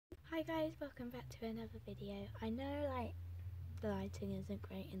Hi guys, welcome back to another video. I know like the lighting isn't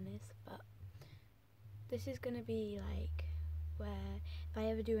great in this, but this is gonna be like where if I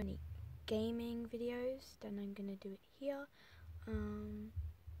ever do any gaming videos, then I'm gonna do it here.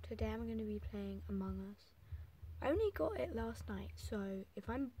 Today I'm gonna be playing Among Us. I only got it last night, so if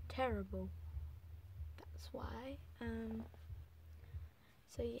I'm terrible, that's why.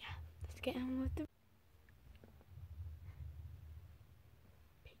 So yeah, let's get on with the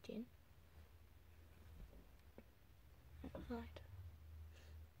pigeon. Right.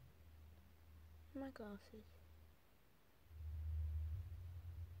 My glasses.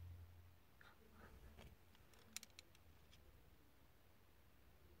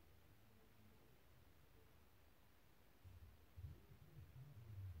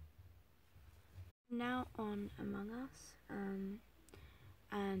 Now on Among Us,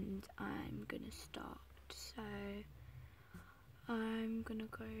 and I'm gonna start. So I'm gonna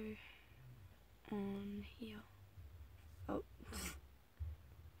go on here. Oh,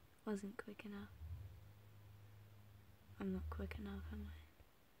 wasn't quick enough. I'm not quick enough, am I?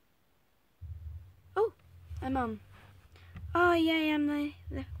 Oh, I'm on. Oh yeah, I'm the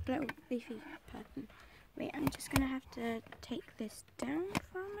little leafy person. Wait, I'm just gonna have to take this down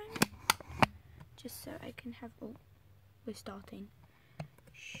for a moment, just so I can have. Oh, we're starting.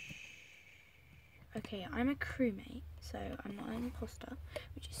 Shh. Okay, I'm a crewmate, so I'm not an imposter,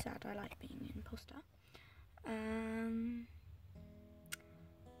 which is sad. I like being an imposter.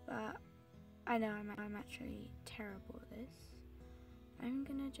 But I know I'm actually terrible at this. I'm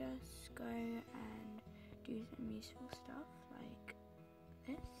gonna just go and do some useful stuff like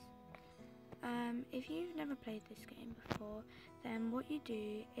this. If you've never played this game before, then what you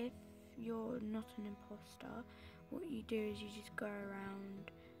do, if you're not an imposter, what you do is you just go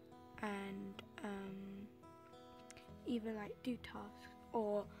around and either like do tasks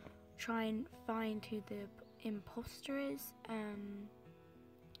or try and find who the imposter is,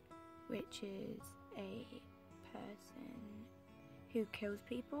 which is a person who kills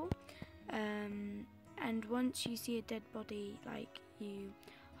people, and once you see a dead body, like you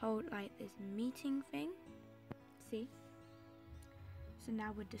hold like this meeting thing, see, so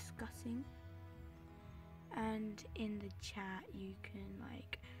now we're discussing, and in the chat you can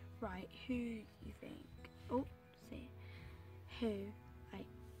like write who you think, oh see, who, like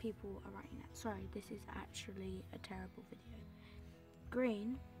people are writing that. Sorry, this is actually a terrible video.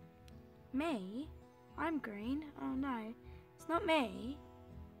 Green, me? I'm green? Oh no, it's not me.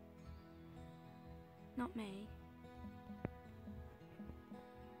 Not me.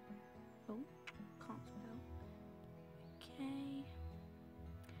 Oh, can't spell. Okay.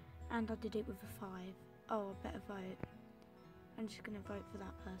 And I did it with a 5. Oh, I better vote. I'm just gonna vote for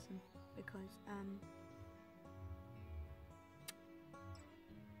that person because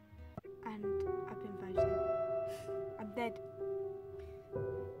and I've been voted. I'm dead.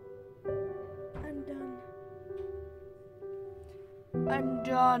 I'm done. I'm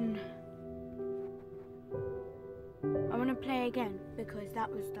done. I want to play again because that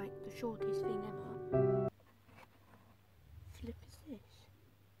was like the shortest thing ever. Flip is this?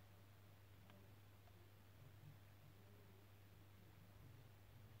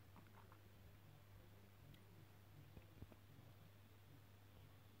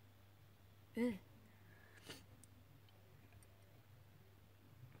 Ugh.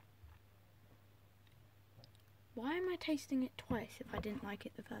 Why am I tasting it twice if I didn't like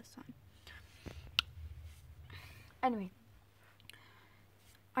it the first time? Anyway,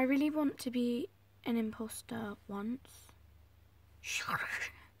 I really want to be an imposter once.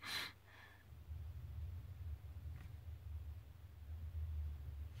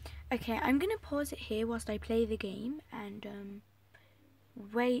 Okay, I'm gonna pause it here whilst I play the game and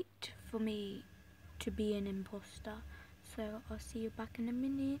wait for me to be an imposter. So I'll see you back in a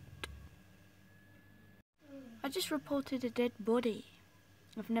minute. I just reported a dead body.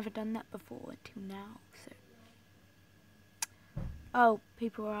 I've never done that before until now, so. Oh,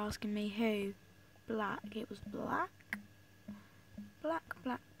 people were asking me who. Black. It was black. Black,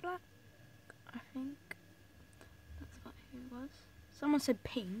 I think. That's what who was. Someone said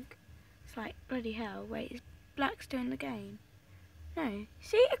pink. It's like, bloody hell, wait, is black still in the game? No.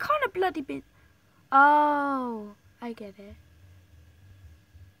 See, it kind of bloody been. Oh, I get it.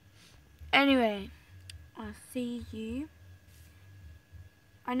 Anyway, I'll see you.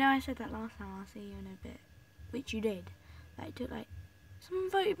 I know I said that last time, I'll see you in a bit. Which you did. Like, took like. Someone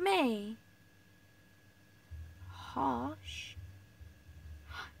voted me. Harsh.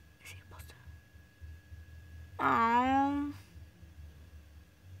 Is he a imposter? Aww.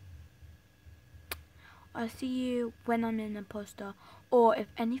 I'll see you when I'm an imposter or if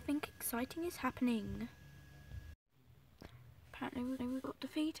anything exciting is happening. Apparently we got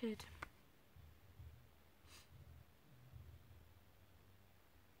defeated.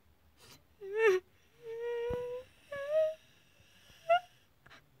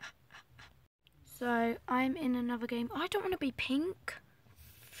 So I'm in another game. I don't want to be pink.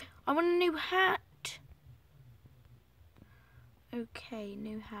 I want a new hat. Okay,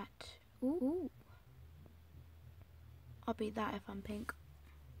 new hat. Ooh. I'll be that if I'm pink.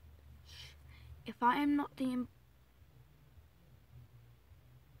 If I am not the...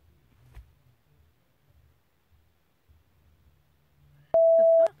 For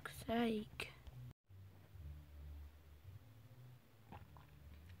fuck's sake.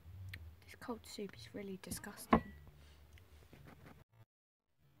 This cold soup is really disgusting.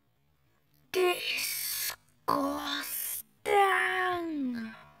 Disgusting!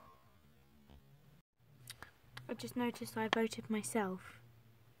 I just noticed I voted myself.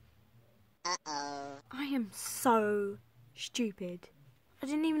 Uh-oh. I am so stupid. I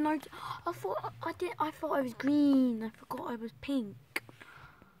didn't even know. I thought I was green. I forgot I was pink.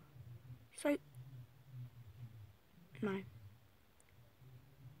 So no.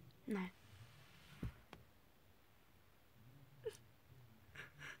 No.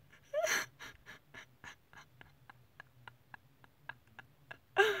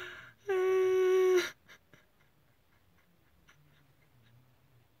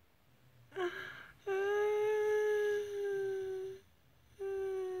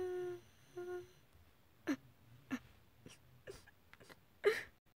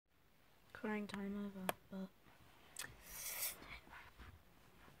 Crying time over, but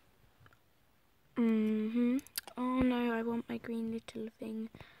oh no, I want my green little thing.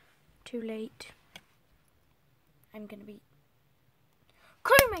 Too late. I'm gonna be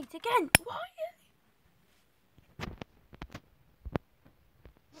crewmate again. Why?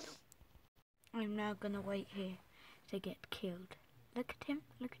 I'm now gonna wait here to get killed. Look at him,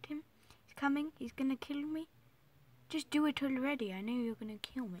 look at him. He's coming, he's gonna kill me. Just do it already, I know you're gonna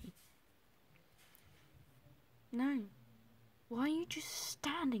kill me. No. Why are you just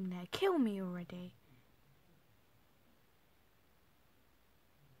standing there? Kill me already.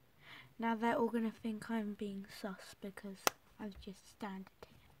 Now they're all gonna think I'm being sus because I was just standing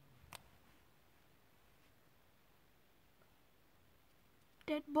here.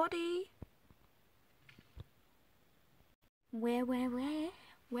 Dead body. Where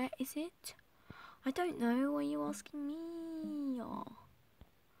is it? I don't know, are you asking me? Oh,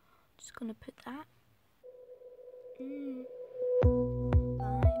 just gonna put that.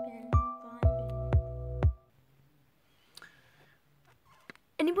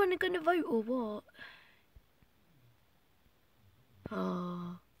 Anyone gonna vote or what?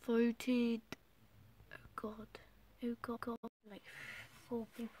 Oh, voted. Oh god. Oh god. Like 4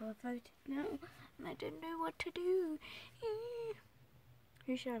 people have voted now and I don't know what to do.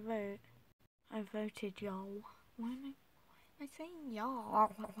 Who should I vote? I voted y'all. Why am I saying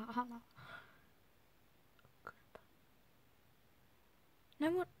y'all?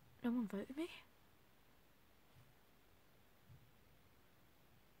 No one voted me.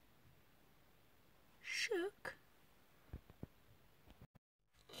 Shook.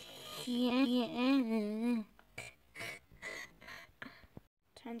 Yeah.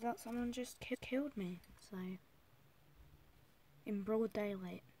 Turns out someone just killed me, so in broad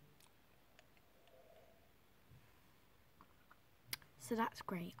daylight. So that's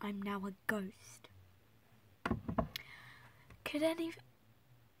great. I'm now a ghost. Could any...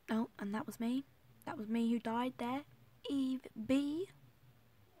 Oh, and that was me. That was me who died there. Eve B.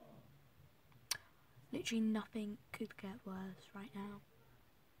 Literally nothing could get worse right now.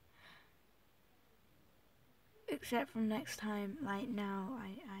 Except from next time, like now,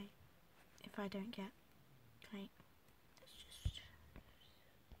 if I don't get, like, let's just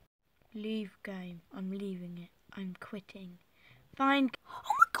leave game. I'm leaving it. I'm quitting. Fine. Oh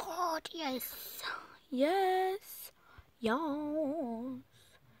my god, yes. Yes. Yes.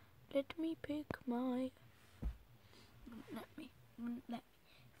 Let me pick my... Let me. If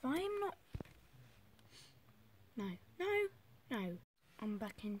I'm not... No. I'm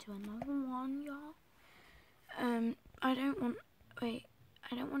back into another one, y'all. I don't want... Wait.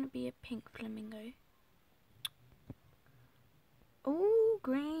 I don't want to be a pink flamingo. Oh,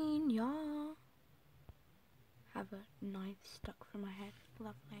 green, y'all. Have a knife stuck through my head.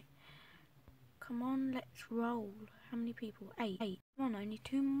 Lovely. Come on, let's roll. How many people? 8. Come on, only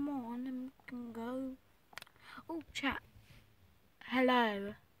 2 more and then we can go. Oh, chat.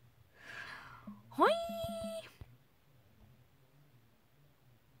 Hello. Hi.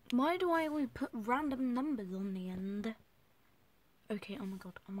 Why do I always put random numbers on the end? Okay, oh my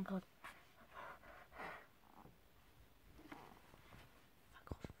god, oh my god.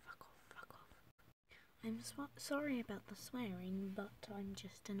 Fuck off, fuck off, fuck off. I'm sorry about the swearing, but I'm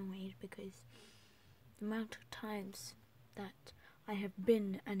just annoyed because the amount of times that I have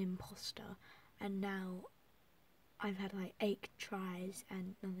been an imposter and now I've had like 8 tries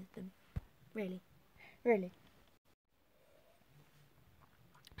and none of them. Really? Really?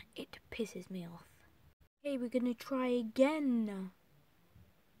 It pisses me off. Hey, we're gonna try again.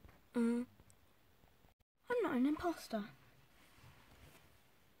 I'm not an imposter.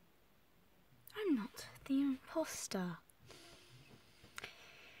 I'm not the imposter.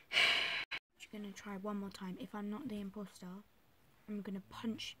 Just gonna try one more time. If I'm not the imposter, I'm gonna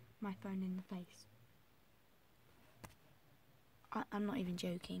punch my phone in the face. I'm not even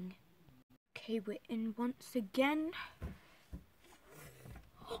joking. Okay, we're in once again.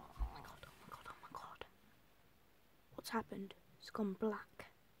 Oh my god, oh my god, oh my god. What's happened? It's gone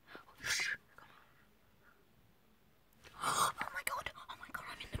black. Oh, shh. Oh my god, I'm an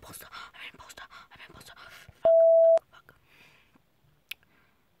imposter. I'm an imposter. I'm an imposter. Fuck.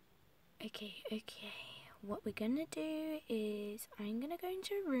 Okay. What we're gonna do is I'm gonna go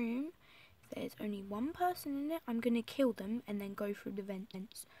into a room. If there's only one person in it, I'm gonna kill them and then go through the vents.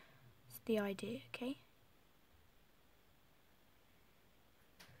 That's the idea, okay?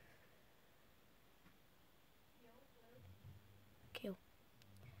 Kill.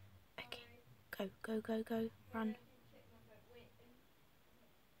 Okay. Go. Run.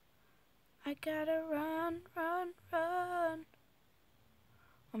 I gotta run.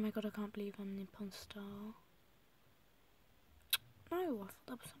 Oh my god, I can't believe I'm the imposter. No, I thought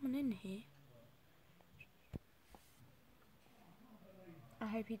there was someone in here. I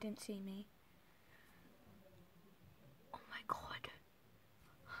hope he didn't see me. Oh my god.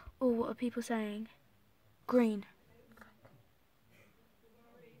 Oh, what are people saying? Green.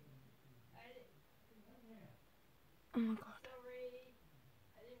 Oh my god.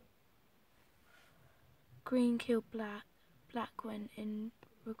 Green killed black. Black went in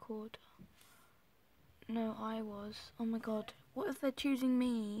recorder. No, I was. Oh my god. What if they're choosing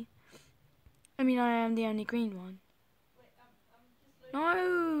me? I mean, I am the only green one.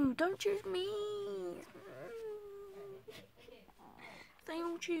 No, don't choose me. They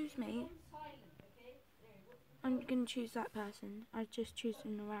all choose me. I'm gonna choose that person. I just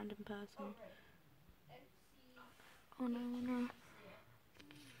choosing a random person. Oh no.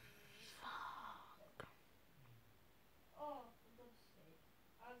 Fuck.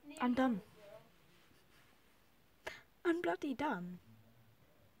 I'm dumb. I'm bloody dumb.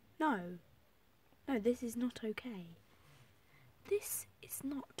 No, this is not okay. This is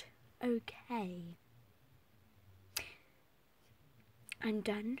not okay. I'm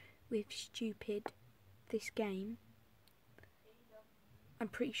done with this game. I'm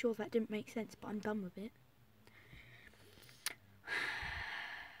pretty sure that didn't make sense, but I'm done with it.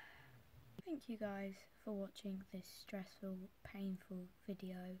 Thank you guys for watching this stressful, painful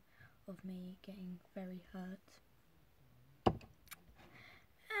video of me getting very hurt. And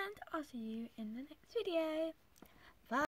I'll see you in the next video.